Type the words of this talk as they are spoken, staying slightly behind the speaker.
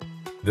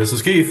This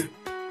is Keith.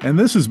 And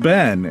this is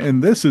Ben,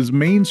 and this is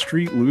Main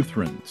Street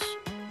Lutherans.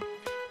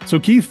 So,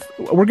 Keith,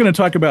 we're going to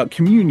talk about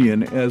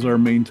communion as our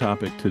main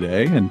topic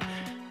today, and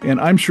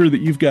I'm sure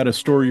that you've got a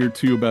story or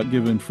two about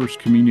giving first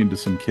communion to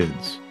some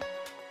kids.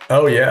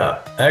 Oh,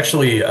 yeah.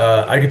 Actually,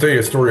 I can tell you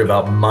a story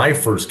about my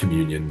first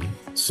communion.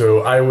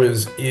 So I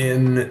was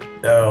in,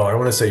 I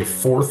want to say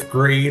fourth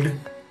grade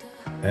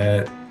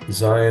at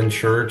Zion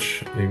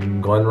Church in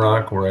Glen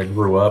Rock, where I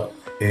grew up.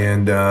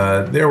 And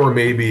there were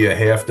maybe a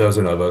half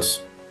dozen of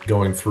us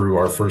going through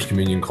our first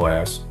communion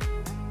class.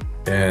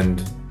 And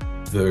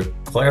the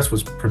class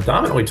was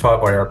predominantly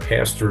taught by our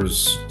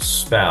pastor's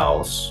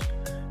spouse.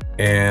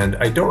 And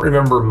I don't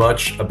remember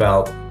much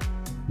about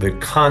the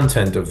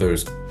content of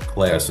those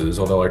classes,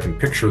 although I can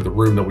picture the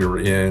room that we were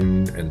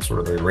in and sort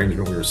of the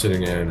arrangement we were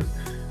sitting in.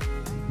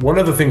 One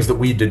of the things that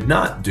we did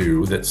not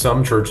do that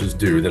some churches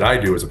do, that I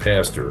do as a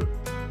pastor,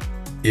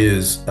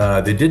 is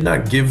they did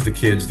not give the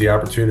kids the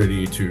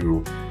opportunity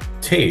to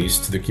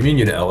taste the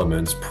communion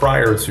elements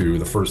prior to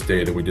the first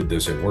day that we did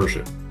this in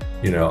worship.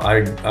 You know,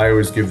 I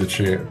always give the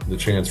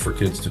chance for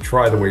kids to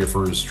try the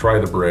wafers, try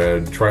the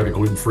bread, try the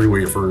gluten-free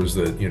wafers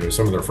that, you know,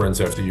 some of their friends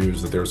have to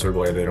use that they're so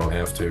glad they don't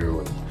have to,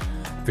 and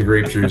the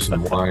grape juice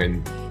and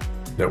wine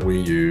that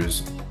we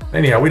use.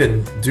 Anyhow, we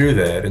didn't do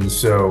that, and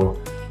so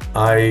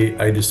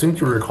I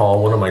distinctly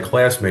recall one of my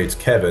classmates,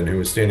 Kevin, who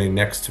was standing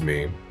next to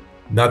me,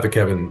 not the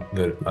Kevin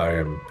that I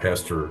am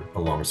pastor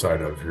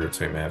alongside of here at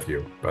St.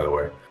 Matthew, by the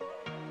way.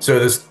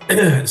 So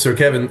so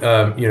Kevin,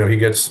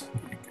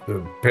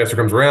 the pastor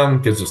comes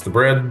around, gives us the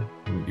bread,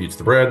 eats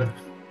the bread.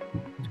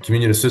 The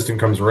communion assistant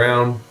comes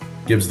around,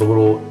 gives the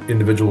little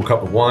individual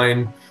cup of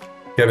wine.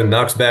 Kevin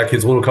knocks back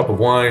his little cup of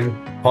wine,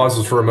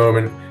 pauses for a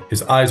moment,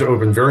 his eyes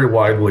open very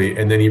widely,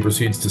 and then he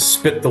proceeds to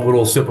spit the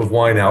little sip of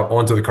wine out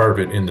onto the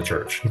carpet in the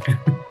church.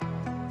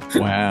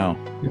 Wow.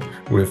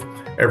 With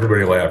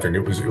everybody laughing.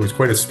 It was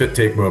quite a spit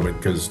take moment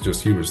because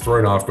just he was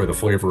thrown off by the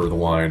flavor of the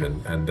wine,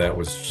 and that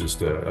was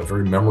just a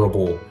very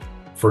memorable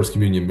first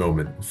communion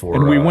moment for.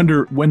 And we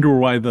wonder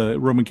why the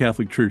Roman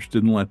Catholic Church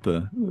didn't let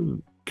the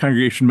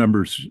congregation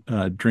members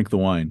drink the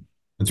wine.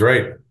 That's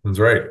right. That's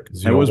right.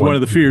 That was one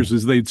of the fears,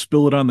 is they'd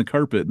spill it on the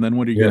carpet, and then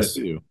what are you going to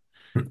do?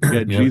 You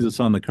got Yeah. Jesus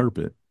on the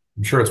carpet.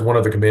 I'm sure it's one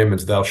of the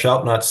commandments. Thou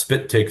shalt not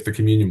spit take the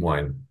communion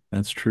wine.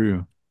 That's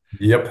true.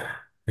 Yep.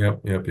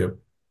 Yep. Yep. Yep.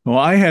 Well,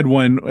 I had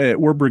one at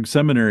Warburg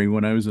Seminary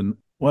when I was in,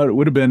 well, it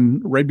would have been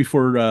right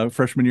before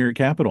freshman year at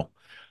Capitol.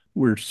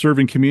 We're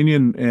serving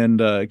communion, and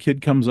a kid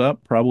comes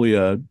up, probably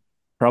a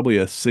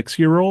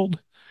 6-year-old,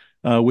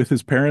 with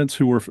his parents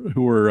who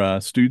were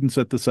students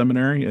at the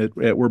seminary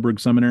at Warburg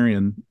Seminary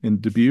in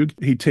Dubuque.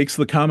 He takes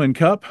the common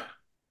cup,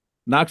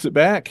 knocks it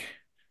back,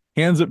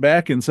 hands it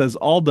back, and says,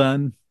 "All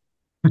done."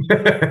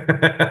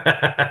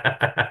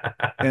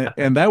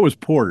 And that was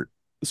port.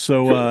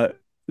 So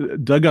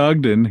Doug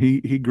Ogden,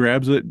 he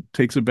grabs it,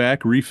 takes it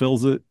back,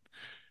 refills it,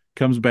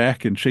 comes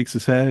back and shakes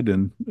his head,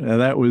 and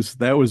that was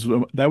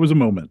a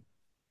moment.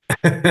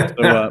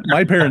 So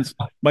my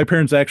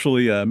parents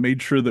actually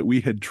made sure that we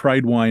had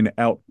tried wine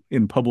out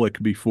in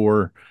public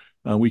before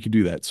we could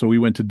do that. So we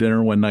went to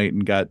dinner one night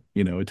and got,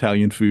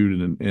 Italian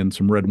food and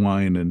some red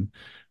wine, and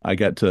I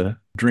got to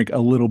drink a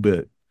little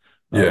bit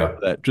Yeah.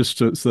 of that just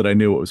so that I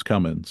knew what was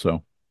coming.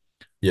 So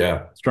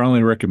Yeah.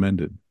 strongly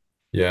recommended.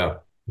 Yeah.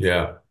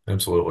 Yeah.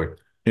 Absolutely.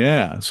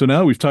 Yeah. So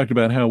now we've talked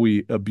about how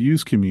we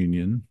abuse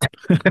communion.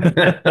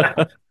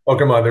 Oh,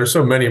 come on. There's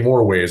so many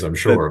more ways, I'm That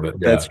sure, but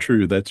that's yeah,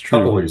 true. That's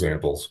couple true.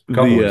 examples.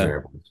 Couple The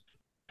examples.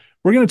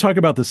 We're going to talk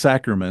about the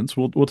sacraments.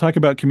 We'll talk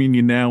about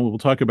communion now. We'll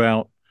talk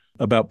about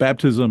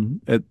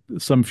baptism at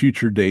some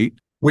future date.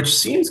 Which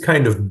seems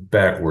kind of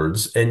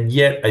backwards, and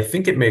yet I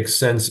think it makes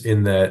sense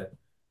in that,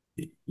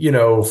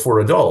 for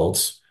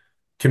adults,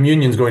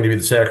 communion is going to be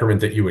the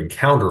sacrament that you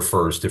encounter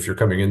first if you're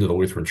coming into the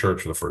Lutheran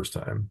Church for the first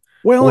time,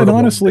 Well, or and the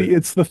one honestly, that,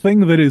 it's the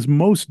thing that is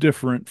most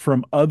different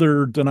from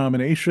other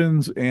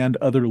denominations and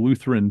other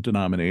Lutheran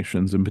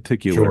denominations in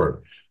particular.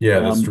 sure, yeah,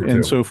 that's true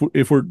And too. so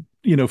if we're,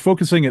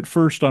 focusing at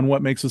first on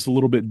what makes us a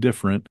little bit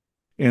different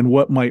and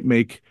what might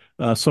make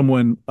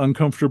someone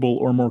uncomfortable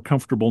or more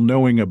comfortable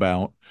knowing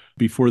about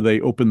before they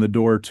open the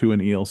door to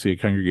an ELCA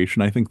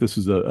congregation, I think this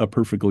is a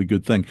perfectly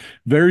good thing.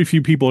 Very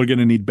few people are going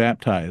to need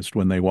baptized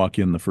when they walk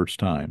in the first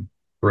time.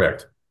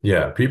 Correct.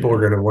 Yeah, people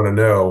are Yeah, going to want to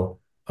know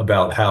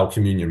about how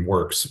communion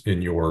works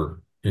in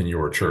your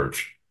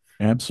church,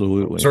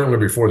 absolutely. certainly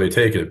before they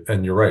take it,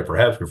 and you're right,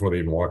 perhaps before they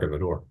even walk in the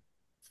door.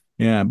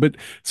 Yeah, but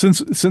since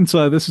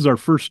this is our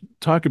first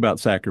talk about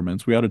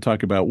sacraments, we ought to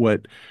talk about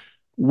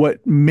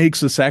what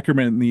makes a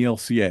sacrament in the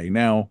LCA.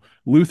 Now,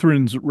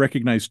 Lutherans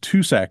recognize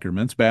two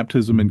sacraments,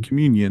 baptism and Mhm.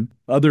 communion.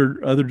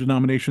 Other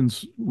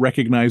denominations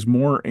recognize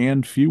more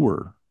and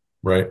fewer.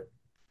 Right,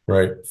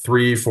 right.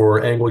 3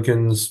 for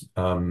Anglicans,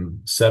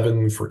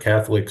 7 for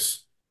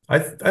Catholics. I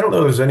don't know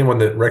if there's anyone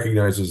that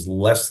recognizes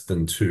less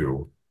than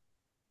 2,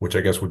 which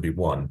I guess would be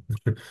 1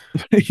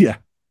 Yeah.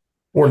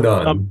 or Um,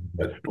 none.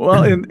 But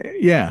well, and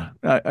yeah,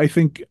 I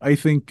think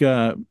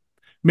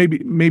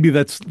maybe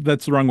that's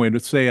the wrong way to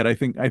say it. I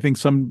think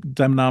some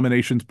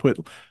denominations put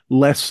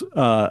less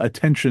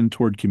attention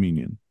toward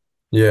communion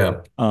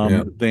Yeah.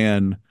 Yeah. um,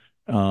 than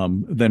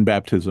than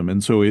baptism,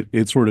 and so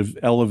it sort of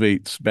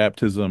elevates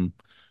baptism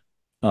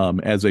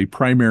as a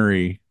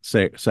primary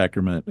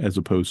sacrament as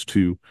opposed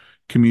to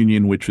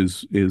communion, which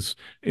is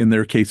in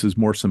their cases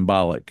more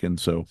symbolic and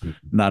so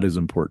not as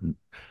important.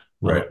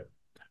 Uh, Right.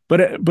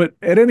 but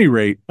at any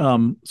rate,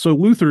 so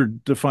Luther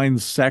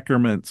defines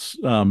sacraments.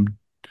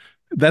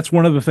 That's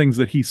one of the things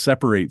that he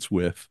separates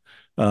with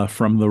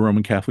from the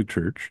Roman Catholic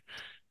Church,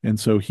 and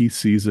so he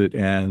sees it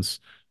as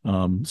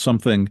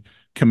something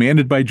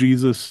commanded by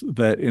Jesus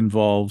that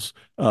involves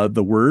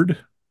the Word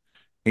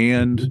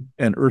and Mhm.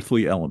 an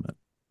earthly element.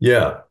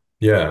 Yeah.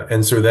 Yeah.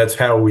 And so that's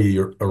how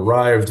Luther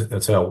arrived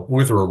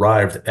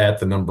at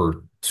the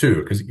number two,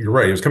 because you're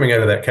right. He was coming out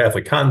of that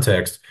Catholic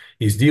context.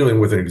 He's dealing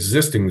with an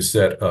existing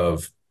set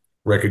of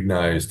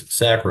recognized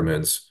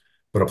sacraments,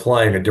 but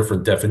applying a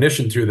different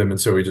definition to them. And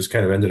so he just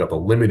kind of ended up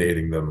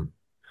eliminating them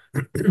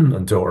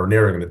or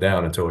narrowing it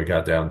down until we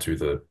got down to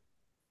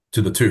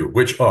the two,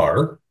 which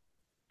are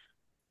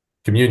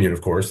communion,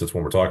 of course, that's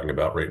what we're talking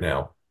about right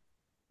now,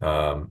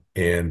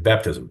 and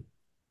baptism.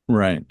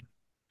 Right.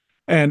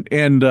 And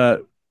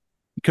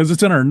because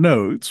it's in our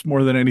notes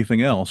more than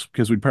anything else,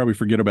 because we'd probably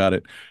forget about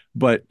it.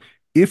 But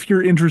if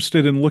you're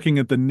interested in looking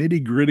at the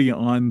nitty-gritty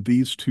on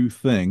these two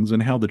things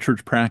and how the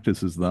church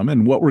practices them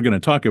and what we're going to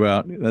talk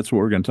about, that's what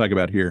we're going to talk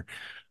about here.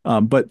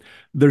 But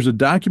there's a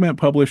document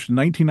published in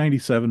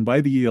 1997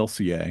 by the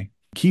ELCA.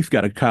 Keith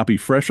got a copy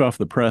fresh off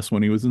the press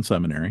when he was in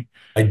seminary.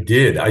 I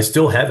did. I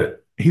still have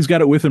it. He's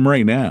got it with him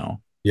right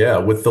now, Yeah,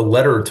 with the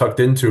letter tucked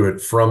into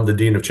it from the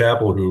dean of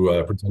chapel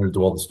who presented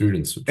to all the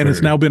students at and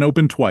it's now Trinity. been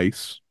opened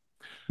twice.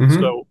 Hmm.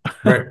 So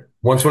Right.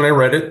 Once when I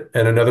read it,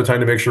 and another time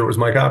to make sure it was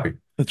my copy.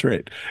 that's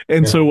right.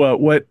 And Yeah. so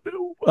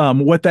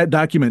what that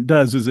document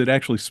does is it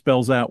actually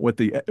spells out what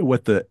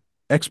the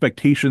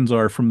expectations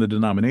are from the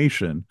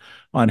denomination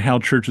on how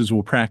churches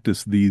will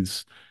practice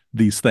these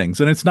things.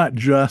 And it's not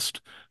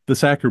just the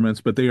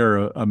sacraments, but they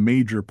are a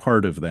major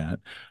part of that.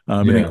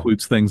 It Yeah.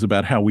 includes things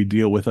about how we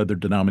deal with other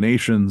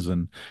denominations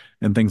and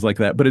things like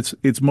that. But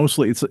it's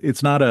mostly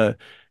it's not a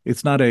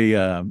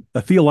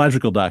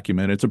theological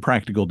document. It's a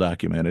practical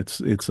document.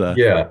 It's a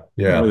Yeah. what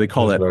do Yeah. they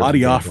call That's that? what I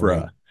was going to.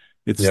 Adiaphora.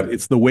 It's Yep.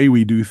 the way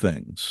we do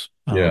things,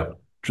 Yeah.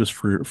 just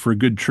for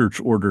good church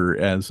order,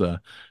 as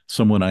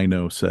someone I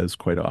know says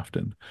quite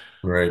often.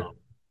 Right.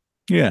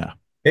 Yeah.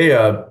 Hey,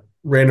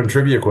 random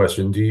trivia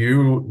question.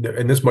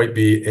 And this might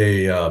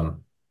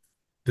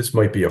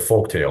be a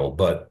folk tale,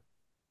 but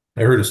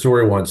I heard a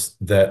story once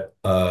that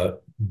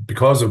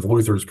because of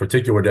Luther's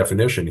particular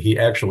definition, he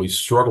actually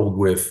struggled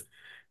with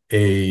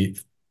a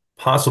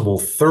possible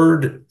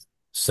third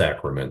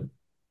sacrament,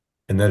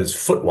 and that is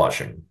foot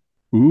washing.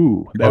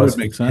 Ooh, that would Because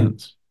make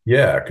sense.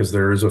 yeah, because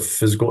there is a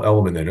physical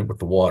element in it with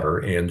the water,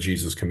 and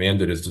Jesus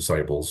commanded his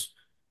disciples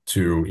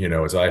to,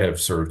 as I have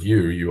served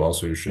you, you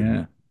also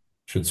Yeah.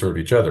 should serve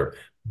each other.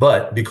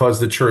 But because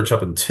the church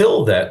up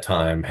until that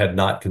time had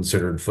not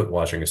considered foot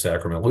washing a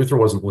sacrament, Luther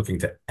wasn't looking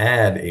to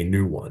add a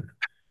new one.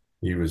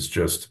 He was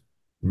just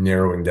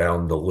narrowing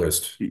down the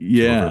list to a very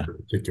Yeah.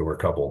 particular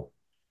couple.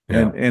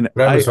 And Yeah. and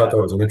But I I always thought that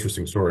was an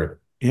interesting story.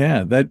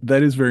 yeah,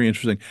 that is very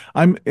interesting.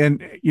 And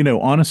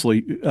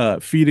honestly,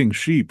 feeding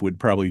sheep would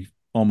probably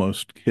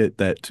almost hit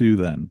that too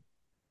then.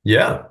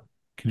 Yeah.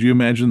 Could you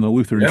imagine the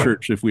Lutheran Yeah.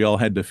 church if we all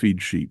had to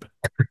feed sheep?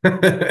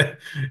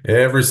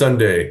 Every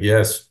Sunday,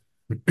 yes.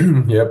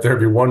 Yep, there'd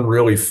be one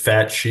really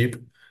fat sheep,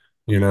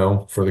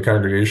 for the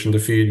congregation to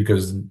feed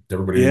because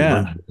everybody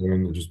didn't bring Yeah,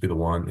 them. It'd just be the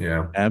one.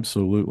 Yeah.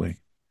 absolutely.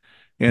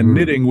 And Mm.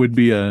 knitting would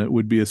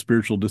be a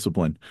spiritual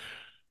discipline.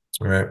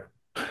 All right.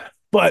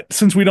 But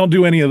since we don't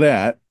do any of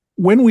that,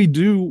 when we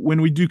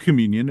do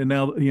communion, and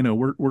now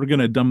we're going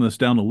to dumb this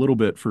down a little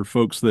bit for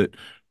folks that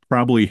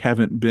probably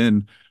haven't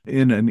been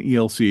in an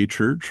ELCA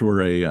church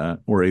or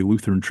a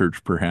Lutheran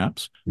church,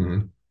 perhaps.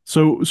 Mhm.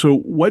 So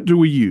what do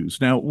we use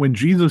now when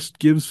Jesus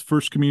gives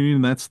first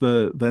communion? It's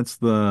the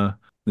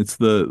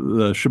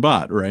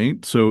Shabbat,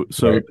 right? So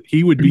Right.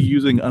 he would be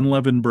using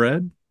unleavened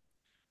bread.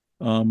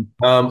 So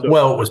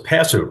Well, it was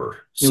Passover.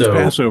 it was So,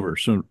 Passover.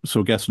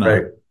 So guess not.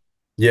 right.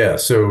 Yeah,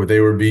 so they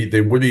would be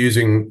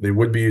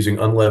using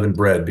unleavened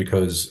bread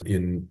because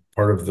in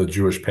part of the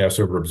Jewish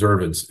Passover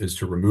observance is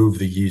to remove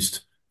the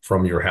yeast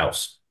from your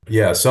house.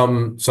 Yeah,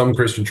 some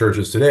Christian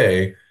churches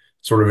today,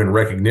 sort of in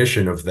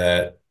recognition of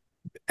that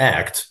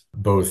act,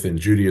 both in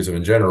Judaism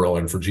in general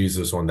and for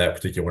Jesus on that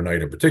particular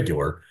night in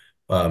particular,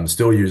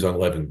 still use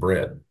unleavened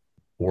bread,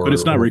 But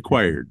it's not or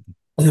required.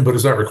 but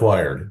it's not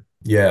required.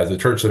 Yeah, the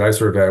church that I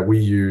serve at, we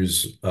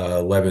use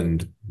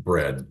leavened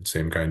bread,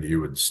 same kind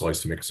you would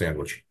slice to make a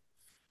sandwich.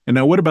 And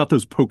now what about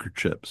those poker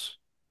chips?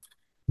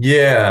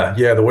 Yeah,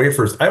 yeah, the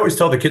wafers. I always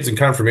tell the kids in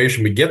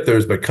confirmation we get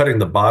those by cutting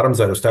the bottoms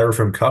out of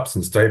styrofoam cups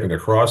and typing a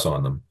cross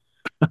on them.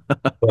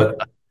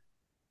 But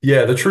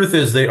yeah, the truth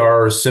is they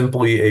are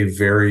simply a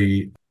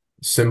very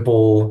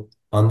simple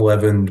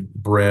unleavened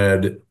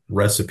bread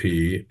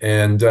recipe.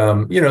 And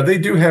they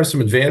do have some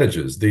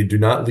advantages. They do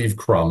not leave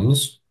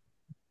crumbs.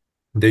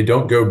 They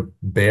don't go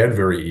bad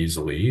very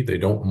easily. They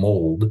don't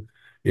mold.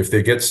 If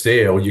they get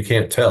stale, you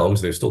can't tell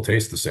because they still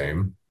taste the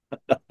same.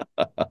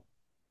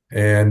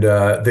 And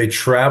they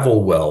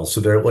travel well. So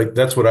they're like,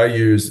 that's what I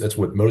use. That's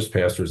what most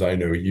pastors I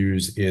know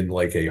use in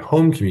like a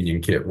home communion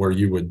kit where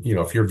you would,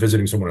 if you're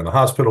visiting someone in the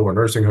hospital or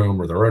nursing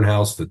home or their own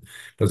house that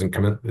doesn't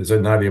come in, is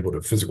not able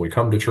to physically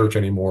come to church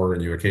anymore,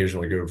 and you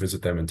occasionally go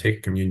visit them and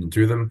take communion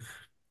to them.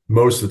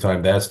 Most of the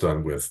time that's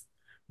done with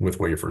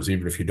wafers,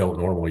 even if you don't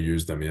normally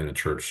use them in a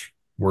church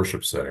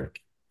worship setting.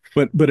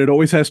 But it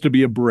always has to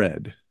be a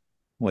bread.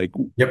 Like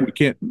we Yep.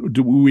 can't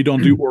do we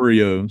don't do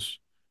Oreos.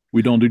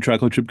 We don't do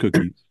chocolate chip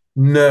cookies.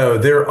 No,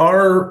 there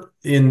are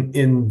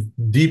in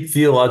deep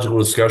theological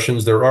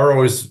discussions, there are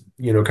always,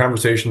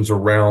 conversations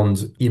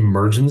around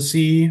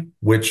emergency,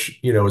 which,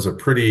 is a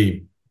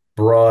pretty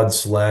broad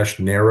slash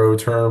narrow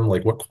term,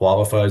 like what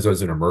qualifies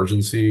as an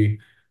emergency.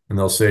 And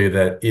they'll say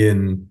that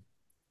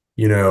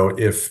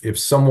if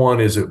someone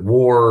is at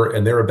war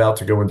and they're about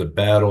to go into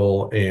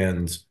battle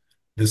and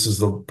this is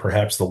the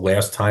perhaps the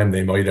last time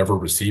they might ever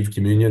receive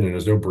communion and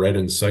there's no bread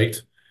in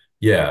sight,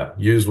 yeah,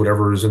 use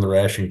whatever is in the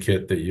ration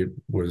kit that you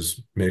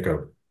was make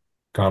a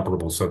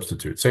comparable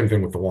substitute. Same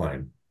thing with the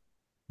wine.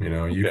 You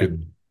know, you Okay.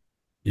 could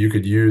you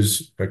could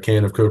use a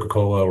can of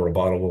Coca-Cola or a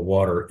bottle of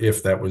water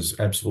if that was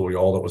absolutely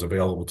all that was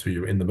available to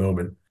you in the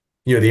moment.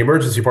 The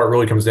emergency part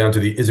really comes down to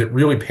is it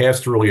really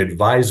pastorally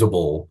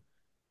advisable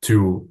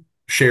to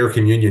share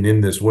communion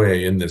in this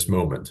way in this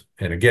moment?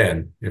 And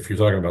again, if you're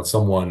talking about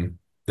someone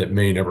that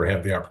may never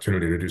have the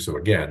opportunity to do so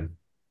again,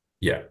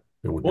 yeah,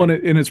 it would Well,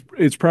 be. and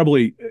it's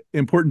probably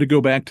important to go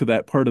back to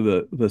that part of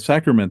the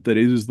sacrament that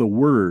it is the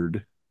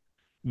word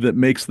that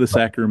makes the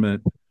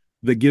sacrament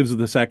that gives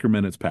the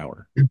sacrament its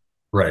power.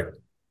 Right.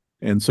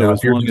 And so Now, if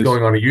as you're long just as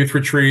going on a youth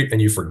retreat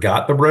and you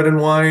forgot the bread and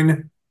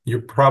wine,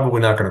 you're probably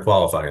not going to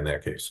qualify in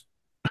that case.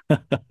 You're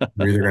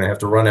either going to have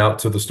to run out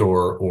to the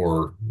store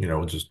or,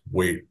 just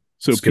wait,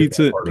 so skip that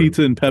pizza part of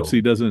pizza and until.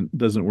 Pepsi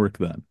doesn't work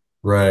then.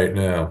 Right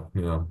now,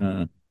 no.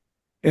 Uh,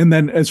 and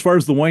then as far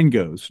as the wine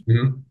goes,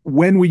 Mhm.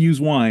 when we use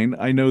wine,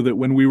 I know that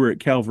when we were at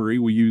Calvary,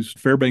 we used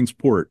Fairbanks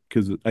port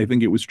because I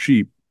think it was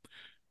cheap,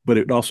 but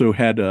it also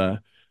had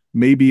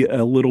maybe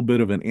a little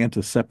bit of an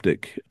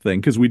antiseptic thing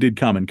because we did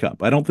common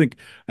cup. I don't think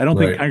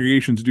Right.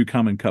 congregations do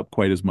common cup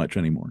quite as much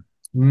anymore.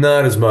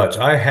 Not as much.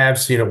 I have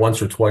seen it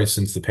once or twice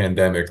since the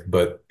pandemic,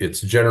 but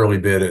it's generally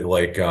been at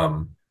like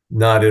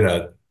not in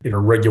a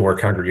regular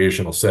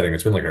congregational setting.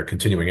 It's been like a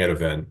continuing ed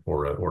event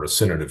or a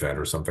synod event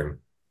or something.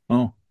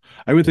 Oh,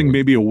 I would think Yeah.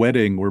 maybe a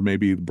wedding where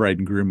maybe the bride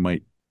and groom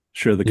might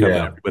share the cup and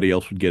Yeah. everybody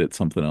else would get it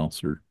something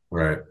else or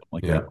Right. something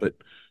like Yeah. that. But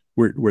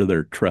where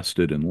they're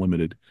trusted and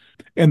limited.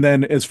 And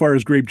then as far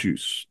as grape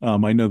juice,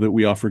 I know that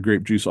we offer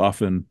grape juice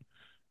often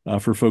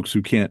for folks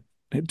who can't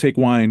take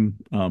wine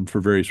for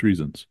various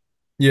reasons.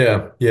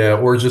 Yeah, yeah,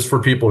 or just for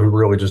people who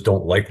really just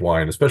don't like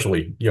wine,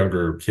 especially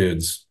younger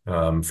kids,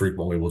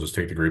 frequently will just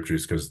take the grape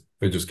juice because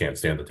they just can't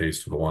stand the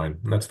taste of the wine,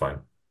 and that's fine.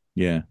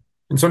 Yeah.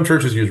 And some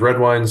churches use red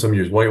wine, some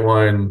use white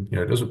wine.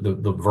 It doesn't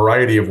the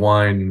variety of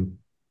wine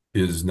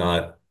is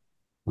not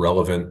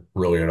relevant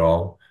really at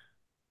all.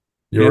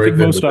 Yeah, You're I think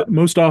right that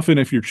most often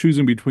if you're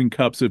choosing between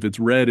cups, if it's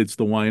red, it's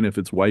the wine. If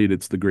it's white,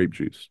 it's the grape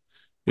juice.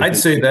 If I'd they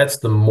say that's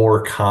the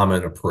more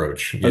common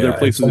approach. are there Yeah, and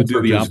places that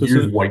some do the churches use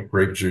opposite? white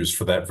grape juice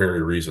for that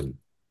very reason,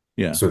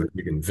 Yeah. so that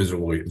you can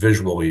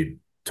visually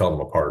tell them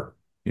apart.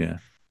 Yeah.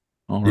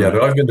 All Yeah, right.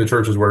 but I've been to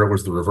churches where it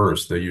was the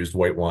reverse. They used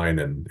white wine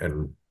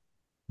and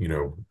you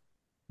know,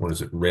 what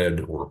is it,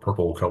 red or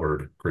purple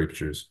colored grape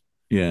juice.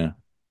 Yeah.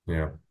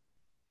 Yeah.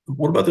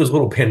 What about those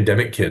little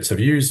pandemic kits? Have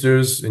you used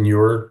those in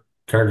your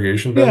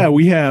congregation, Yeah, Ben?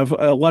 we have.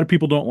 A lot of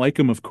people don't like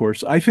them, of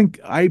course.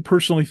 I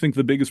personally think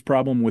the biggest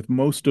problem with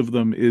most of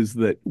them is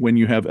that when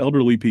you have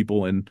elderly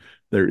people and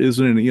there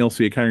isn't an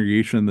ELCA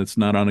congregation that's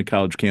not on a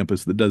college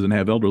campus that doesn't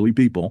have elderly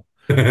people,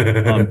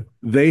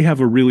 they have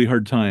a really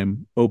hard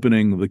time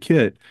opening the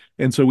kit.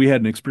 And so we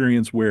had an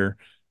experience where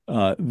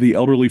the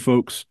elderly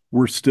folks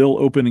were still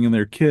opening in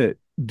their kit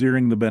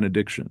during the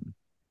benediction.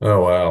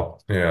 Oh wow.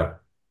 Yeah.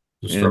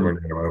 Just And struggling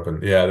to get them open.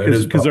 Yeah, that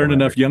is because there aren't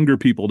enough problematic. younger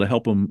people to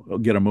help them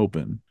get them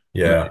open.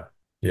 Right. Yeah.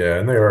 Yeah.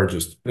 And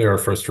they are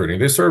frustrating.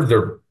 They serve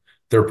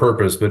their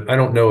purpose, but I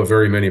don't know of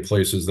very many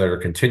places that are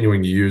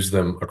continuing to use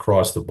them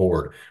across the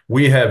board.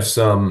 We have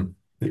some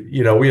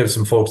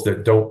folks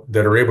that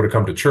are able to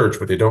come to church,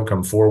 but they don't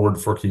come forward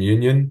for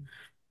communion.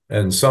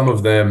 And some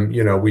of them,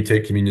 we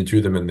take communion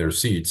to them in their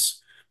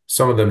seats.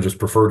 Some of them just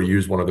prefer to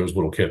use one of those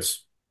little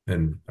kits.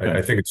 And I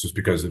Okay. think it's just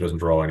because it doesn't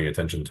draw any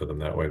attention to them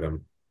that way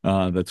then.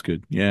 That's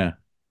good. Yeah.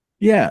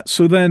 Yeah.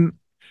 So then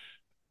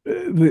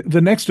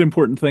the next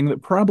important thing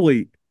that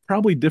probably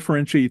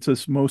differentiates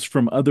us most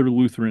from other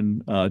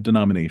Lutheran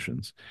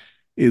denominations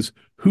is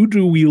who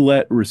do we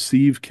let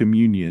receive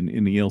communion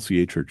in the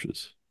LCA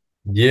churches?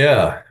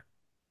 Yeah.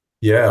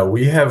 Yeah.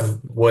 We have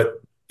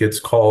what gets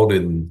called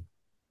in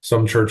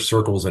some church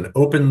circles an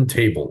open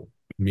table,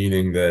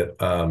 meaning that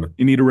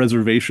You need a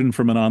reservation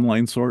from an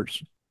online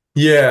source.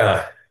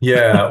 yeah,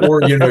 yeah.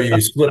 Or you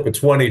slip a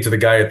 20 to the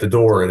guy at the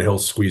door and he'll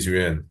squeeze you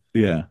in.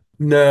 Yeah.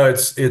 No,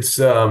 it's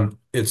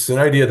it's an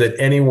idea that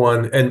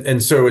anyone,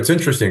 and so it's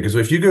interesting because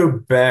if you go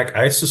back,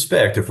 I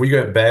suspect if we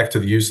go back to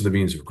the use of the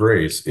means of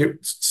grace, it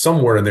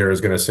somewhere in there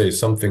is going to say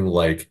something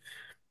like,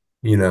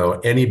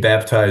 any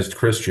baptized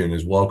Christian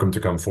is welcome to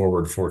come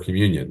forward for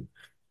communion,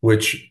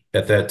 which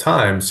at that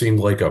time seemed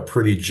like a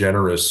pretty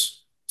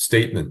generous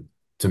statement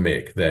to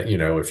make. That,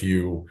 if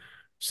you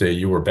say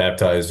you were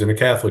baptized in a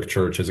Catholic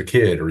church as a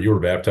kid, or you were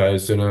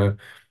baptized in an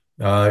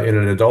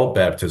adult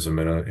baptism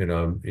in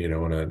an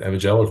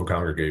evangelical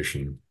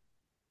congregation,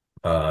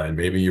 and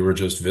maybe you were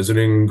just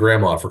visiting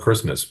grandma for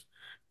Christmas,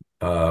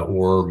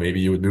 or maybe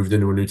you had moved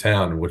into a new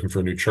town and looking for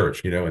a new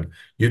church, and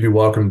you'd be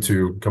welcome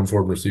to come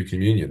forward and receive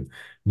communion.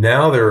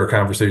 Now there are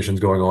conversations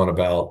going on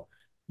about,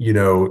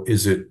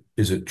 is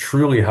it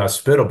truly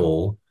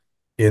hospitable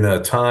in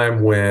a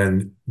time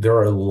when there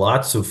are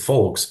lots of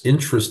folks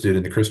interested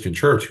in the Christian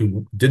church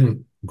who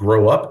didn't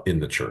grow up in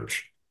the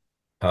church,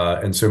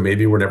 and so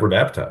maybe were never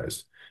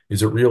baptized?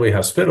 Is it really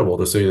hospitable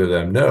to say to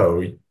them,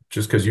 no,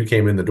 just because you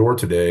came in the door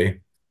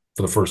today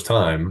for the first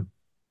time,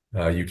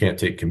 you can't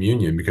take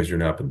communion because you're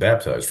not been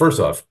baptized?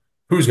 First off,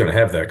 who's going to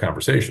have that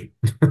conversation?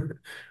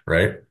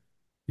 Right?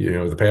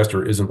 The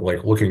pastor isn't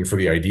like looking for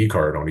the ID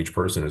card on each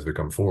person as they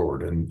come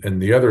forward.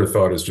 And the other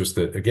thought is just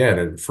that,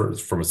 again,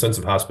 from a sense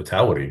of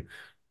hospitality,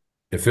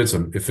 if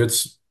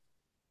it's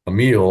a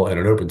meal and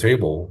an open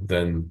table,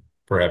 then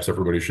perhaps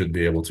everybody should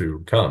be able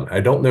to come.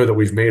 I don't know that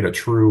we've made a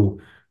true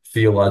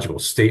theological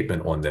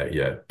statement on that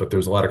yet, but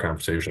there's a lot of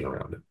conversation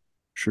around it.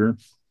 Sure.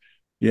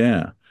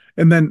 Yeah.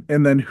 And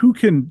then who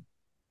can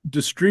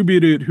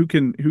distribute it? Who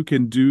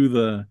can do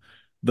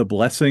the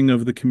blessing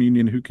of the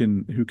communion? Who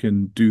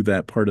can do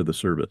that part of the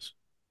service?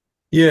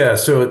 Yeah,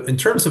 so in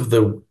terms of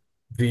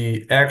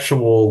the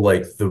actual,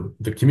 like,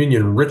 the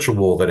communion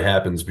ritual that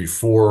happens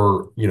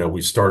before,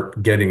 we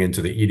start getting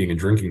into the eating and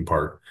drinking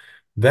part,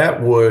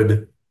 that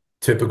would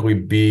typically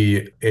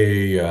be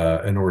a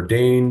an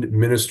ordained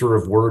minister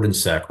of word and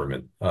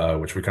sacrament,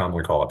 which we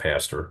commonly call a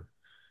pastor.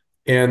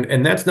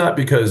 And that's not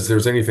because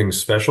there's anything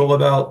special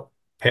about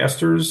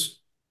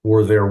pastors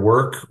or their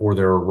work or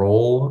their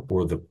role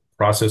or the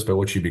process by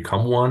which you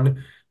become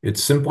one.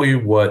 It's simply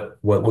what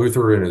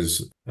Luther and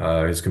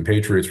his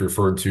compatriots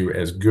referred to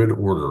as good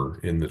order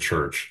in the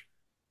church,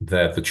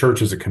 that the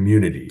church is a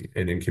community,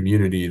 and in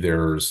community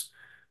there's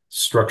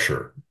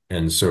structure.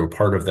 And so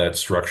part of that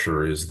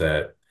structure is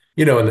that,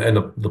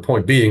 and the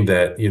point being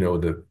that,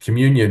 the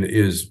communion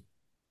is,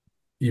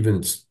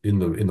 even in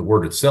the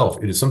word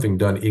itself, it is something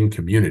done in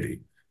community.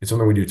 It's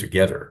something we do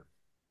together.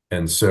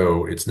 And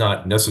so it's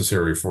not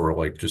necessary for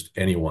like just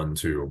anyone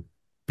to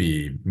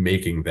be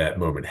making that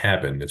moment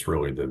happen. It's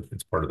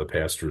part of the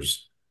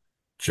pastor's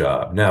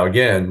job. Now,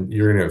 again,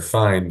 you're going to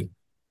find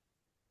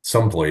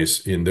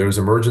someplace in those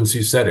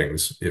emergency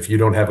settings, if you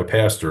don't have a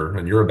pastor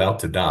and you're about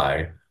to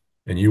die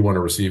and you want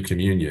to receive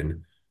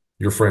communion,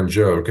 your friend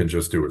Joe can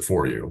just do it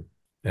for you.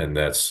 And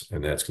that's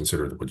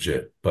considered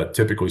legit. But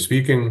typically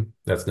speaking,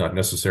 that's not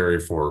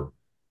necessary for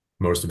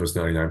most of us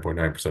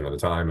 99.9% of the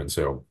time. And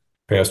so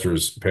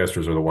pastors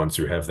are the ones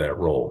who have that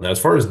role. Now, as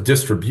far as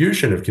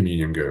distribution of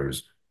communion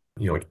goes,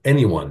 like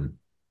anyone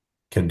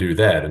can do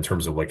that in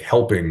terms of like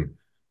helping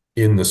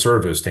in the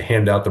service to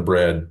hand out the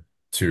bread,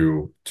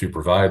 to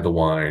provide the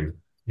wine.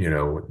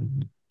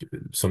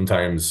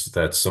 Sometimes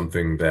that's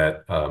something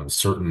that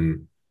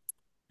certain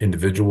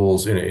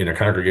individuals in a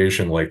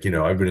congregation, like,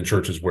 I've been in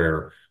churches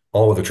where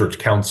all of the church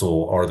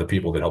council are the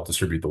people that help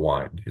distribute the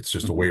wine. It's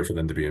just a way for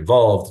them to be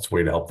involved. It's a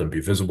way to help them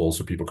be visible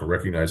so people can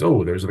recognize,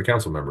 oh, those are the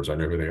council members. I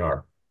know who they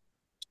are.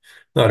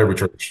 Not every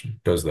church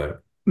does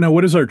that. Now,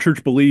 what does our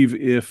church believe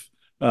if,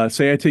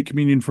 say, I take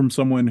communion from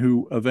someone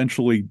who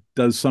eventually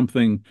does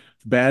something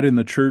bad in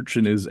the church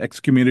and is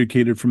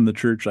excommunicated from the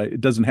church?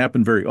 It doesn't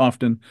happen very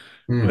often,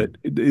 but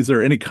Hmm. is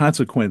there any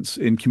consequence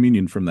in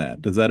communion from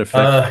that? Does that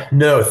affect?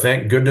 No,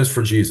 thank goodness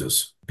for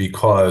Jesus,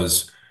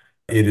 because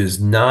it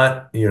is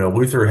not,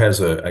 Luther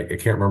has I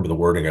can't remember the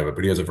wording of it,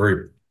 but he has a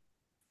very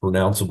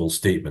pronounceable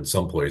statement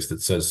someplace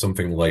that says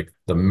something like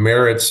the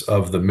merits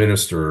of the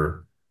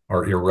minister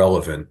are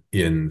irrelevant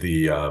in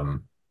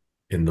the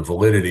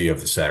validity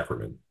of the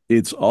sacrament.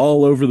 It's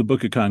all over the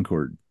Book of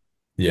Concord.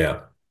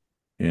 Yeah.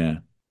 Yeah.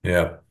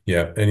 Yeah.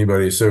 Yeah.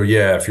 Anybody. So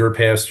yeah, if you're a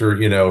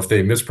pastor, if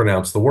they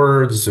mispronounce the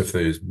words, if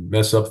they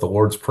mess up the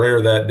Lord's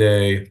Prayer that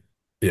day,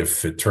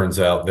 if it turns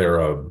out they're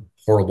a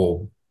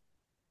horrible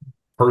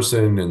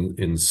person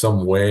in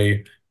some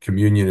way,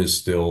 communion is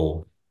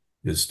still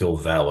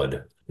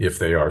valid if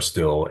they are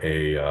still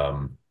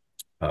a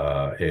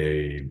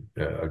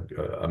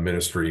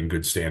ministry in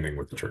good standing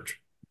with the church.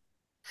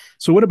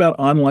 So what about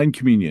online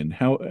communion?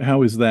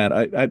 How is that?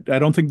 I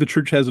don't think the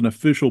church has an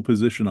official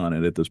position on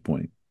it at this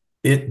point.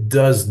 It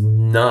does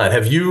not.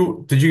 Did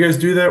you guys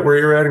do that where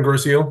you're at in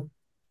Grosse Ile?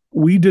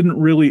 We didn't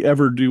really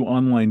ever do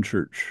online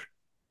church.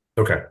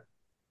 Okay,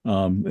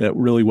 It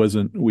really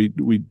wasn't. We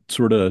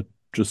sort of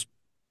just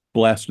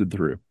blasted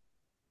through.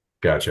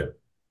 gotcha.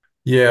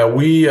 Yeah,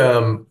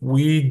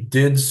 we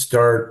did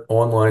start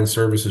online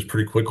services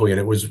pretty quickly, and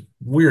it was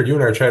weird. You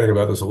and I were chatting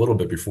about this a little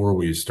bit before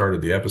we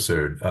started the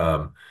episode.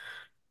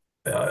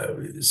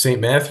 St.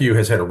 Matthew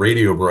has had a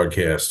radio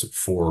broadcast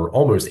for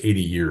almost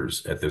 80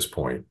 years at this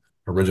point,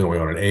 originally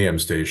on an AM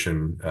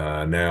station,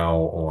 now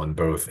on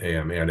both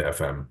AM and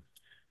FM.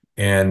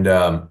 And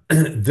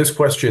this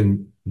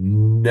question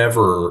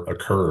never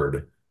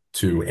occurred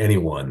to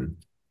anyone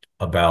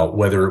about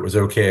whether it was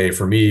okay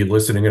for me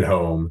listening at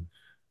home,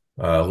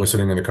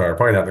 listening in the car,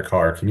 probably not in the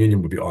car.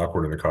 Communion would be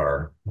awkward in the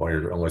car while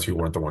you're, unless you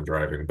weren't the one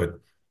driving. But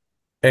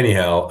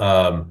anyhow,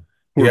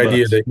 Tour the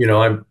idea bus,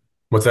 that,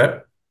 what's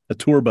that? a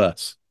tour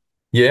bus.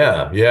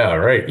 Yeah, yeah,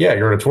 right. Yeah,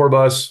 you're on a tour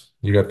bus.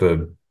 You got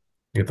the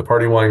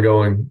party line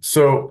going.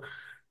 So,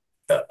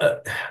 uh, uh,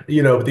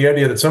 the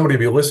idea that somebody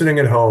be listening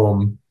at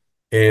home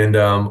and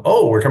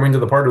oh, we're coming to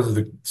the part of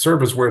the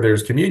service where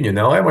there's communion.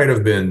 Now, I might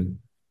have been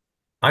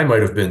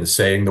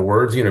saying the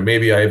words.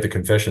 Maybe I have the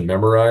confession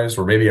memorized,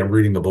 or maybe I'm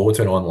reading the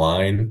bulletin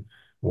online,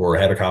 or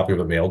had a copy of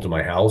it mailed to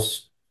my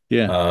house.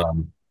 Yeah.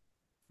 Um,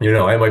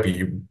 I might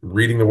be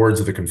reading the words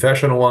of the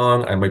confession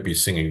along. I might be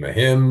singing the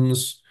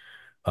hymns.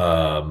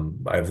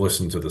 I've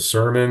listened to the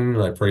sermon.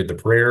 I prayed the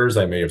prayers.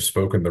 I may have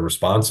spoken the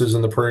responses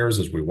in the prayers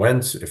as we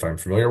went, if I'm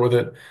familiar with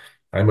it.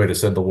 I might have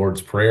said the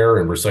Lord's Prayer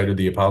and recited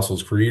the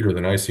Apostles' Creed or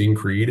the Nicene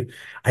Creed.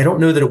 I don't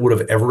know that it would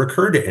have ever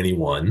occurred to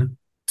anyone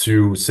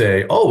to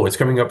say, oh, it's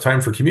coming up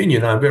time for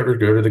communion. I better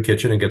go to the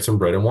kitchen and get some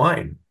bread and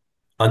wine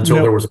You until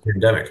there know, was a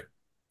pandemic.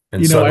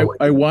 And you know, I, suddenly,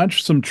 I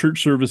watched some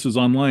church services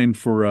online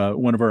for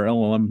one of our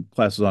LLM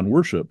classes on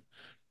worship,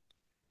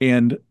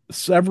 and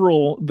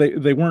several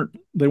they weren't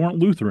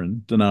Lutheran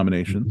Mhm.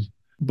 denominations,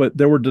 but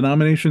there were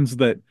denominations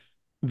that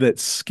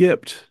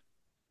skipped.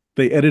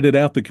 They edited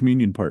out the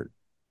communion part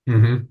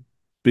Mhm.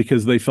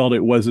 because they felt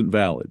it wasn't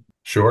valid.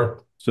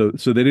 Sure. So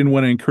they didn't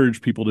want to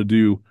encourage people to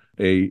do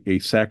a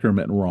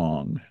sacrament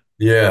wrong.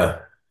 Yeah,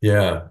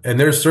 yeah. And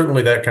there's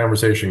certainly that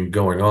conversation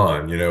going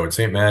on. At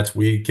St. Matt's,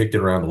 we kicked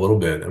it around a little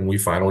bit and we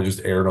finally just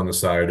erred on the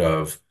side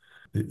of,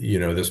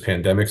 this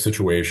pandemic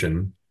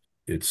situation.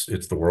 It's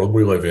the world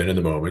we live in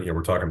the moment.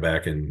 We're talking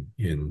back in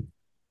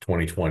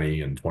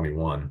 2020 and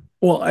 21.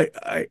 Well,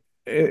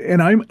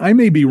 I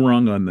may be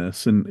wrong on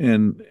this,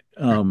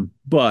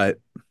 but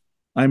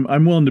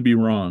I'm willing to be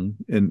wrong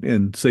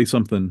and say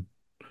something.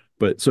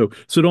 But so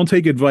don't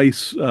take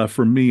advice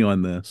from me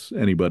on this,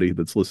 anybody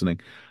that's listening.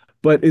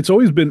 But it's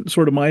always been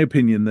sort of my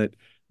opinion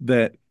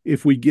that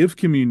if we give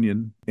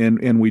communion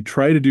and we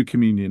try to do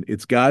communion,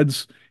 it's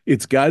God's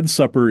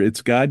supper,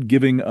 it's God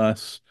giving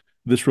us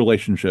this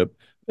relationship.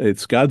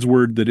 It's God's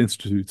word that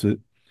institutes it.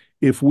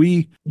 If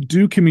we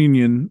do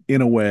communion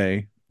in a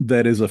way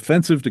that is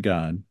offensive to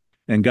God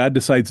and God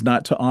decides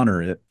not to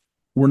honor it,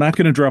 we're not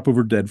going to drop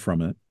over dead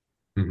from it,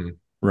 Mhm.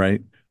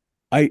 right?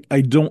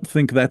 I don't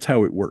think that's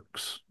how it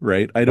works,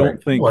 right? I Right.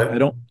 don't think I Well,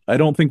 don't I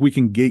don't think we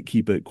can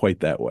gatekeep it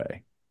quite that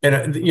way.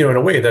 and in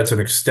a way, that's an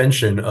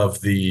extension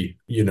of the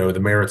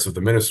merits of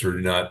the minister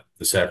do not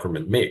the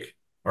sacrament make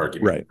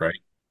argument, Right.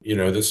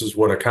 right? This is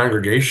what a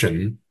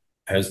congregation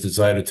has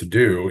decided to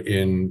do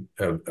in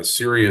a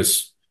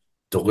serious,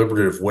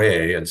 deliberative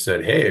way, and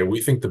said, "Hey, we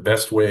think the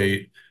best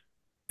way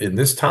in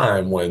this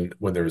time when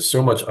there's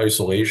so much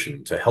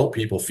isolation to help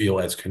people feel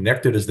as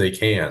connected as they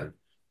can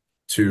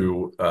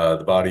to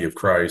the body of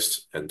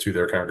Christ and to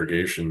their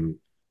congregation,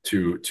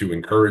 to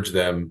encourage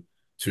them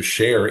to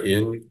share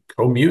in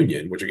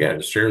communion, which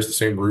again shares the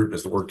same root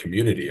as the word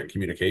community and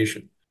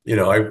communication.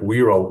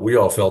 We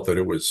all felt that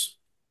it was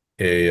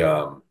a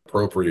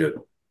appropriate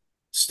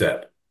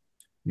step.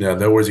 Now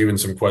there was even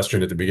some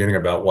question at the beginning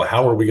about, well,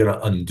 how are we going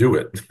to undo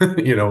it?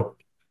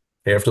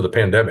 After the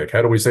pandemic,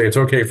 how do we say it's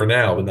okay for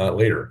now but not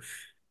later?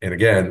 And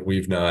again,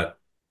 we've not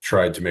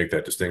tried to make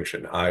that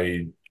distinction.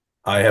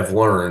 I have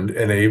learned,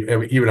 and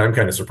even I'm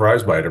kind of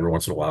surprised by it every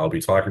once in a while. I'll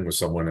be talking with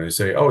someone and they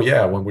say, "Oh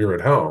yeah, when we were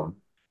at home,"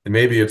 and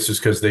maybe it's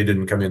just because they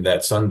didn't come in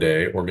that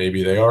Sunday, or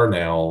maybe they are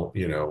now,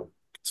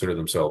 consider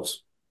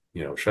themselves,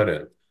 shut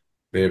in.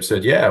 They have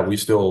said, "Yeah, we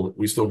still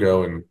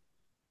go and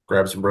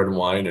grab some bread and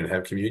wine and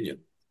have communion."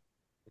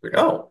 Like,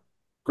 oh,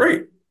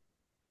 great,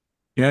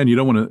 Yeah, and you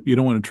don't want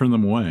to turn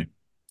them away.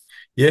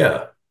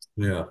 yeah,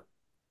 yeah.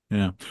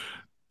 Yeah.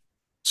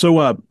 So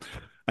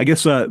I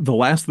guess the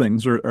last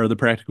things are the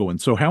practical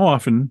ones. So how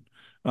often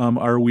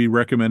are we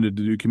recommended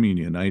to do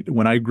communion?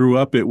 When I grew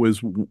up, it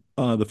was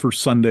the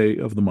first Sunday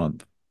of the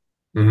month,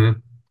 Hmm.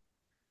 and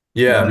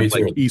Yeah, then me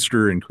like too.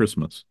 Easter and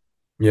Christmas.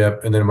 Yeah,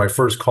 and then my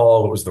first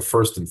call, it was the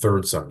first and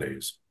third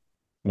Sundays.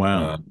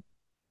 Wow. Uh,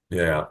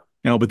 yeah,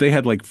 But they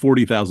had like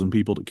 40,000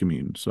 people to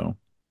commune, so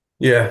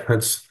yeah,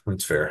 that's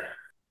fair.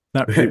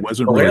 it The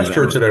wasn't really last that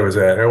church that many. I was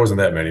at, it wasn't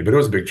that many, but it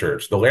was a big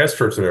church. The last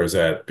church that I was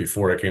at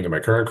before I came to my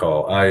current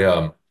call,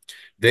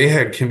 they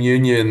had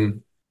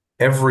communion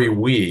every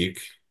week,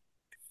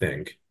 I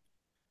think,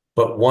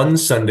 but one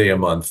Sunday a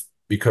month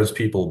because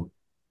people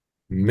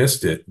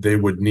missed it, they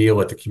would kneel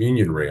at the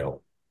communion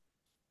rail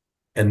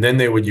and then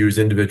they would use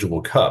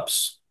individual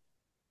cups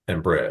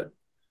and bread.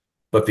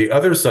 But the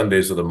other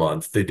Sundays of the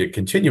month, they did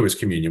continuous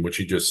communion, which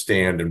you just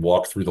stand and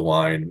walk through the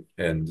line,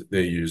 and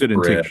they used Good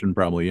bread intinction,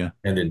 probably, yeah.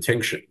 and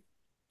intinction.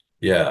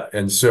 Yeah.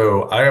 And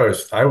so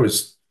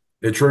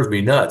it drove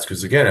me nuts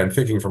because again, I'm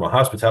thinking from a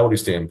hospitality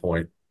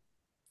standpoint.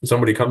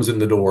 somebody comes in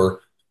the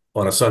door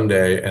on a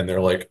Sunday and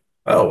they're like,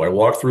 "Oh, I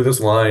walk through this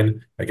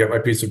line, I get my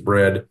piece of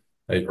bread,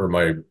 or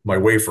my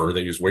wafer.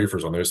 They use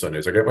wafers on those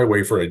Sundays. I get my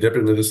wafer, I dip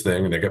into this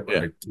thing, and I get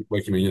Yeah. my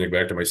communion and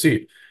back to my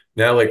seat.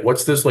 Now, like,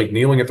 what's this like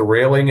kneeling at the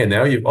railing? And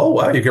now oh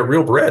wow, you get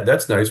real bread.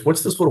 That's nice.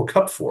 What's this little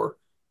cup for?"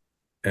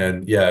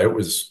 And yeah, it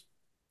was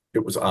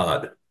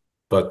odd,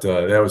 but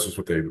that was just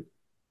what they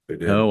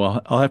did. Oh,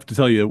 well, I'll have to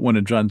tell you one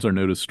of John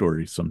Zarnota's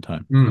stories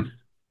sometime Mm,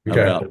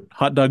 okay, about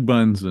hot dog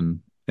buns and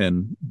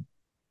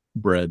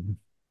bread,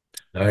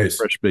 nice.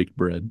 fresh baked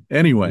bread.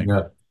 Anyway,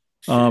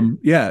 Yeah.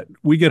 yeah,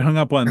 we get hung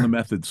up on the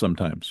method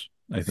sometimes,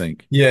 I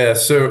think. Yeah,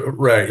 so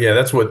right, yeah,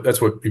 that's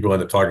what people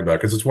end up talking about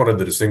because it's one of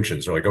the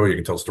distinctions. They're like, oh, you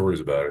can tell stories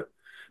about it,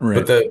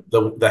 but Right.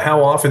 the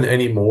how often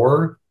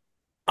anymore,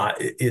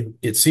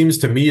 it seems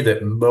to me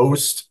that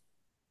most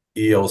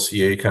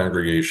ELCA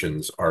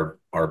congregations are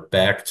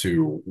back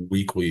to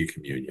weekly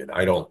communion.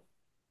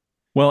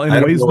 Well, I and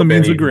don't Ways know the if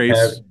Means of any have.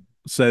 Grace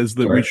says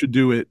that we Sorry, should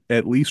do it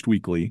at least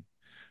weekly,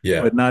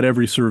 yeah, but not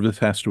every service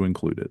has to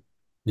include it.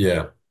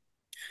 yeah.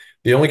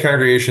 The only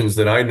congregations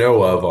that I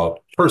know of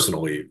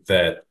personally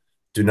that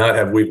do not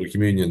have weekly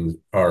communion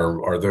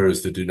are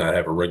those that do not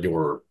have a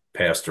regular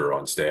pastor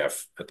on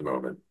staff at the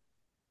moment.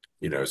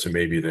 So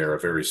maybe they're a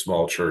very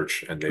small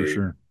church and For they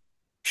sure.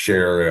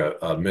 share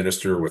a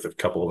minister with a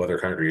couple of other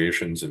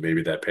congregations, and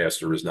maybe that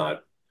pastor is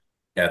not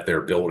at their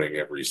building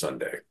every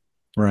Sunday.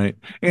 Right.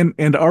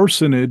 And our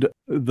synod,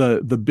 the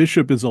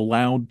bishop is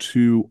allowed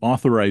to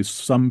authorize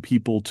some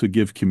people to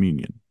give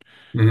communion.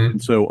 And Hmm.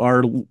 so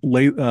our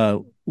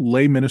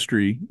lay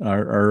ministry,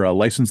 our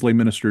licensed lay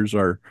ministers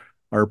are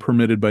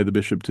permitted by the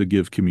bishop to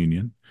give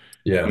communion,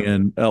 Yeah.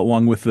 and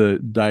along with the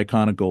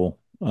diaconical,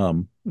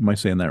 am I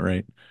saying that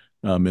right?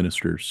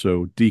 Ministers.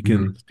 So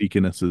deacons, Hmm.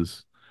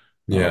 deaconesses,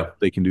 Yeah.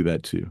 they can do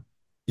that too.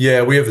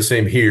 Yeah, we have the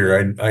same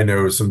here. I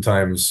know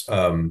sometimes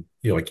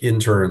like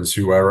interns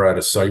who are at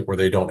a site where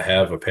they don't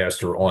have a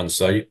pastor on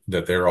site,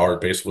 that there are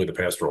basically the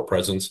pastoral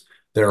presence.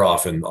 They're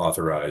often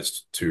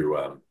authorized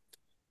to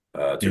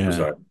Yeah.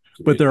 preside But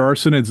communion. there are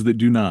synods that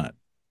do not.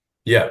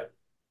 Yeah.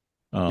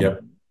 Um,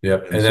 Yep.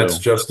 Yep. and And that's so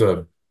just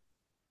a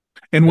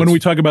And when we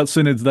that's talk about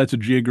synods, that's a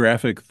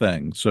geographic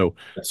thing. So,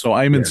 that's so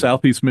I'm in yeah.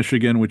 Southeast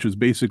Michigan, which is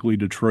basically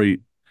Detroit,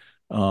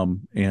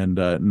 and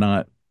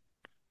not,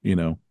 you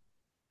know,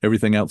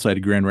 everything outside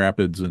of Grand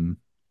Rapids and,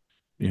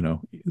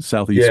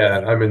 Southeast. Yeah,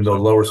 I'm in the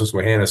So, Lower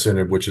Susquehanna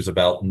Synod, which is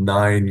about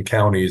 9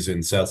 counties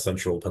in south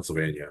central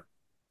Pennsylvania.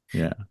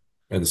 yeah,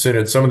 And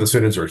some of the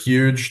synods are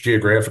huge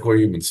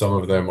geographically, and some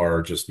of them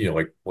are just,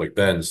 like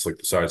Ben's, like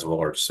the size of a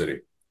large city.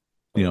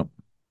 yeah,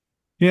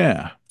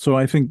 yeah. So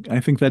I think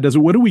that does it.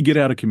 What do we get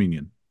out of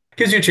communion?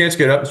 Gives you a chance to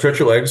get up and stretch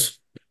your legs,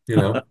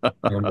 and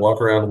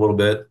walk around a little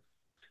bit.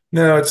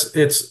 No,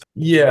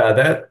 yeah,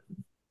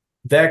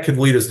 that could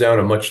lead us down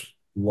a much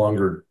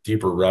longer,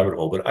 deeper rabbit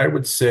hole. But I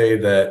would say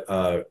that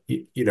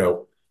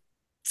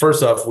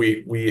first off,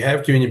 we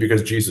have communion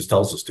because Jesus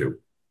tells us to,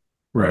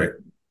 right? Right.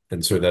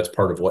 And so that's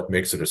part of what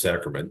makes it a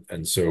sacrament.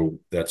 And so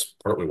that's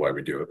partly why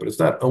we do it. But it's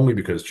not only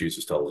because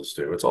Jesus tells us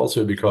to, it's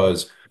also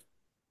because,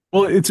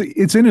 Well, it's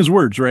in his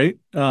words, right?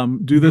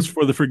 Do this Mhm.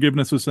 for the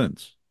forgiveness of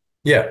sins.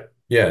 Yeah,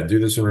 yeah, do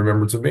this in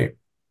remembrance of me.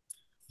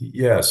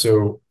 Yeah,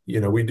 so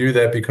we do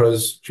that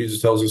because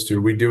Jesus tells us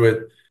to. We do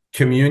it.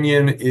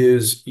 Communion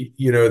is,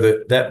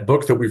 that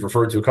book that we've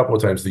referred to a couple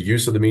of times, The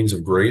Use of the Means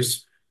of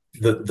Grace.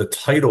 The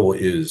title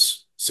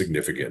is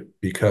significant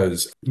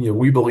because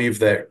we believe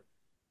that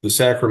the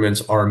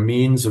sacraments are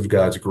means of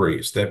God's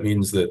grace. That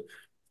means that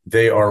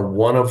they are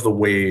one of the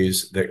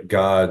ways that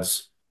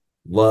God's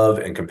love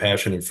and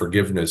compassion and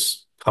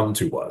forgiveness come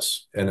to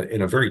us, and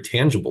in a very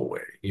tangible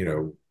way.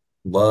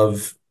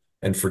 Love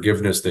and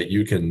forgiveness that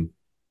you can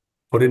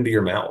put into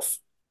your mouth.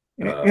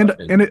 And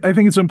I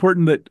think it's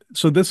important that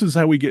so this is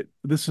how we get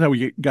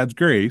God's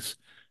grace,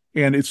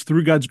 and it's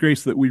through God's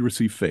grace that we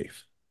receive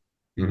faith.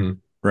 mhm.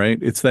 Right?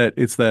 It's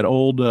that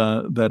old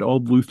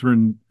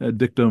Lutheran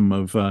dictum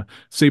of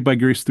saved by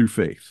grace through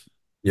faith.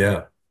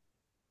 Yeah,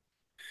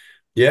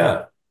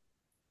 yeah.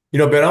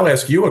 Ben, I'll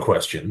ask you a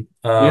question.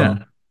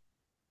 Yeah.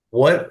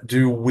 What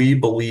do we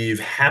believe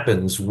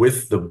happens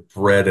with the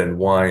bread and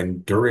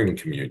wine during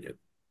communion?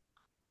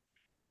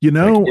 You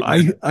Like know,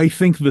 in I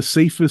think the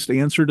safest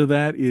answer to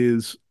that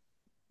is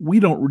we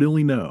don't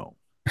really know.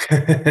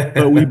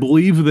 But we that.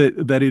 believe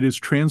that it is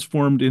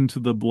transformed into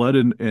the blood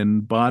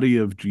and body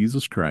of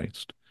Jesus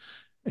Christ,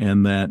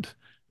 and that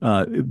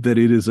it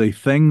is a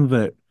thing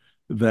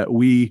that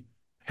we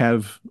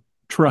have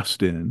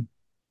trust in,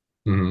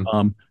 Mhm.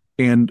 um,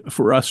 and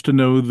for us to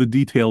know the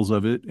details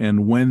of it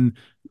and when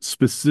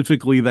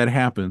specifically that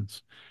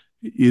happens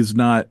is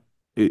not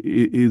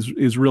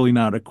is really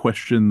not a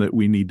question that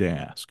we need to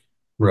ask,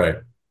 Right.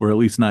 or at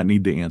least not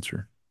need to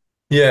answer.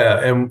 Yeah,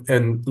 and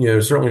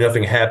certainly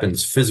nothing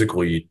happens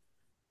physically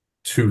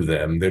to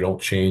them. They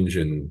don't change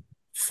in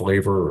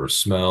flavor or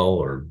smell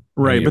or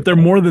Right, any but of they're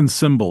that. more than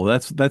symbol.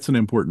 That's an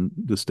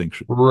important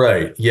distinction.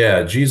 Right.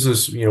 Yeah.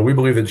 Jesus, we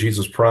believe that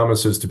Jesus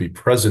promises to be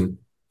present.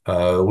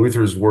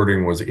 Luther's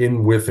wording was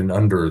in, with, and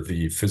under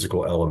the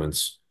physical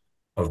elements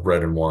of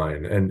bread and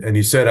wine. And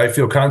he said, I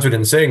feel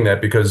confident in saying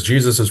that because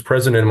Jesus is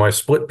present in my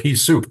split pea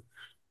soup.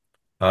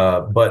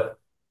 But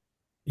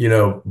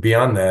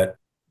beyond that,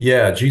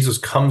 yeah, Jesus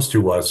comes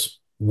to us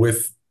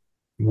with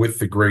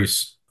the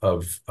grace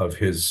of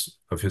his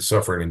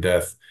suffering and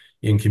death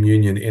in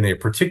communion in a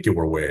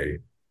particular way,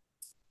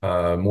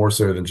 more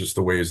so than just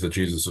the ways that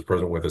Jesus is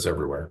present with us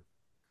everywhere.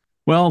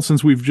 Well,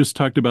 since we've just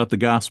talked about the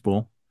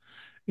gospel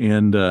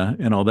and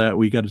all that,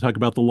 we got to talk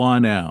about the law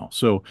now.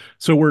 So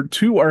we're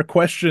to our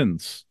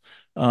questions.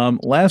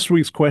 Last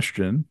week's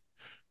question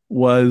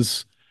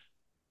was,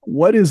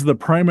 what is the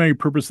primary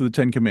purpose of the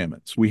Ten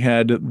Commandments? We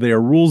had they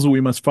are rules that we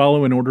must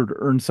follow in order to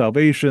earn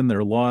salvation.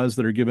 They're laws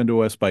that are given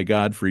to us by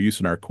God for use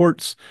in our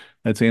courts.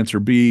 That's answer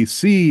B.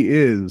 C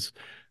is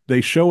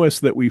they show us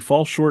that we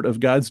fall short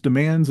of God's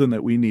demands and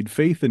that we need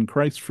faith in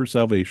Christ for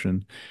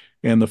salvation.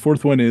 And the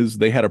fourth one is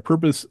they had a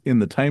purpose in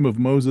the time of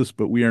Moses,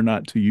 but we are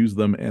not to use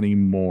them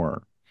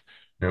anymore.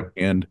 Yep.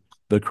 And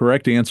the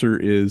correct answer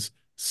is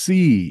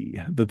C,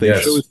 that they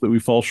show Yes. us that we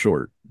fall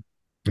short.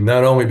 And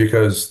not only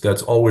because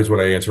that's always what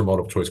I answer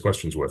multiple choice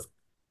questions with,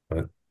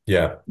 but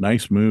yeah,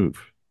 Nice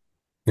move.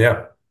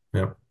 yeah,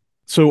 yeah.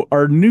 So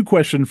our new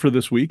question for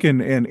this week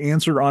and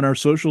answer on our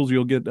socials,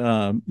 you'll get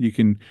you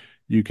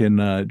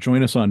can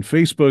join us on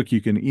Facebook.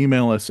 You can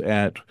email us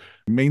at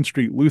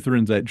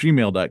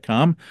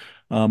mainstreetlutherans@gmail.com.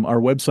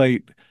 Our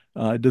website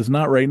does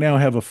not right now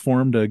have a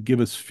form to give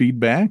us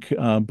feedback,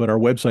 but our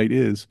website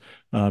is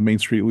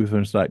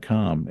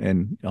mainstreetlutherans.com.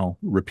 And I'll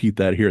repeat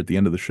that here at the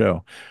end of the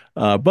show.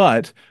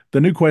 But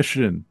the new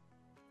question,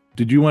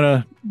 do you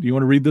want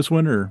to read this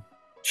one or?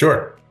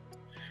 Sure.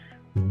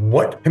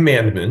 What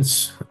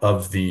commandments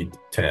of the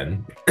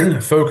 10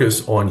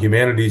 focus on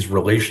humanity's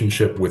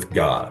relationship with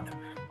God?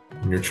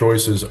 And your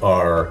choices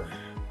are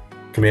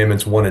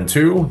commandments 1 and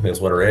 2,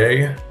 that's letter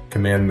A,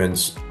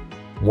 commandments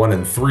 1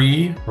 and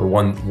 3, or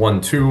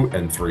 1, 2,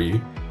 and 3,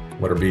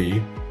 letter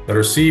B.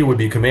 Letter C would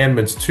be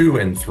commandments 2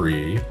 and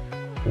 3,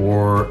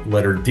 or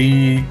letter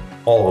D,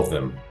 all of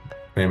them,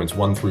 commandments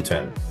 1 through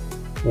 10.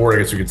 Or I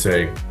guess you could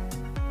say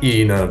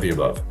E, none of the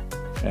above.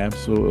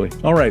 Absolutely.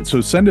 All right. So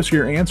send us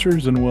your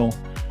answers and we'll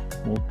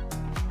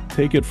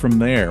take it from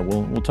there.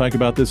 We'll talk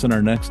about this in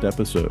our next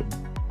episode.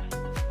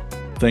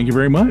 Thank you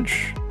very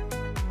much.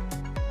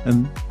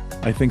 And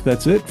I think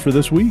that's it for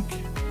this week.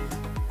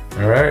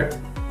 All right.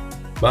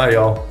 Bye,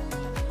 y'all.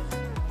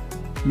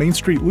 Main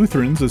Street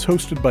Lutherans is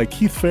hosted by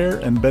Keith Fair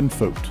and Ben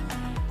Fote.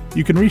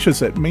 You can reach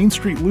us at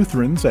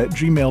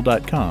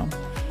mainstreetlutherans@gmail.com.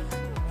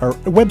 Our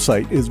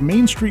website is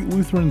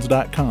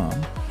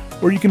mainstreetlutherans.com,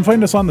 or you can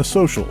find us on the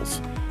socials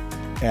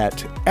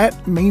at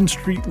Main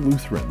Street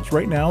Lutherans.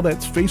 Right now,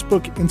 that's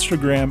Facebook,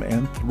 Instagram,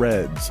 and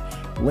Threads.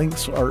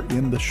 Links are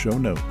in the show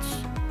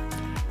notes.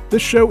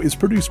 This show is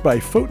produced by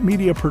Fote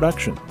Media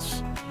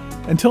Productions.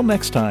 Until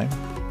next time,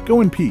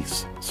 go in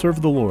peace,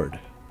 serve the Lord.